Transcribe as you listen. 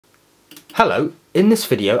Hello, in this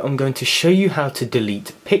video I'm going to show you how to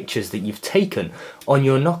delete pictures that you've taken on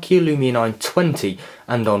your Nokia Lumia 920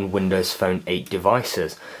 and on Windows Phone 8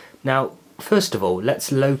 devices. Now, first of all,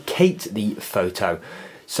 let's locate the photo.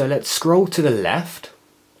 So let's scroll to the left,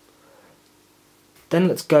 then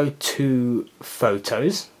let's go to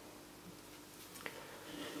Photos,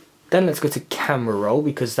 then let's go to Camera Roll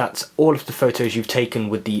because that's all of the photos you've taken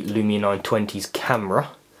with the Lumia 920's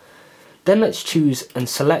camera. Then let's choose and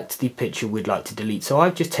select the picture we'd like to delete. So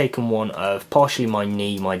I've just taken one of partially my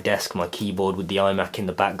knee, my desk, my keyboard with the iMac in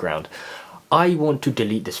the background. I want to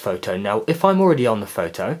delete this photo. Now if I'm already on the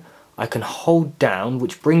photo, I can hold down,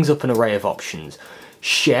 which brings up an array of options.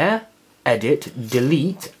 Share, edit,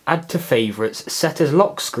 delete, add to favourites, set as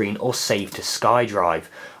lock screen or save to SkyDrive.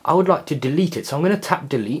 I would like to delete it, so I'm going to tap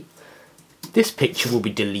delete. This picture will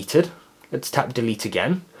be deleted. Let's tap delete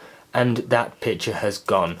again. And that picture has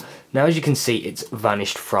gone. Now as you can see, it's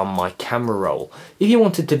vanished from my camera roll. If you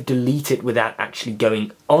wanted to delete it without actually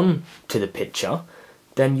going on to the picture,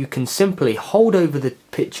 then you can simply hold over the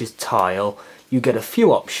picture's tile. You get a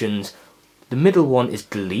few options. The middle one is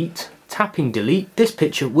delete. Tapping delete, this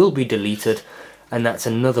picture will be deleted, and that's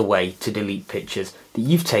another way to delete pictures that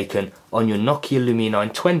you've taken on your Nokia Lumia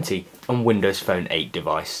 920 and Windows Phone 8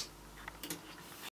 device.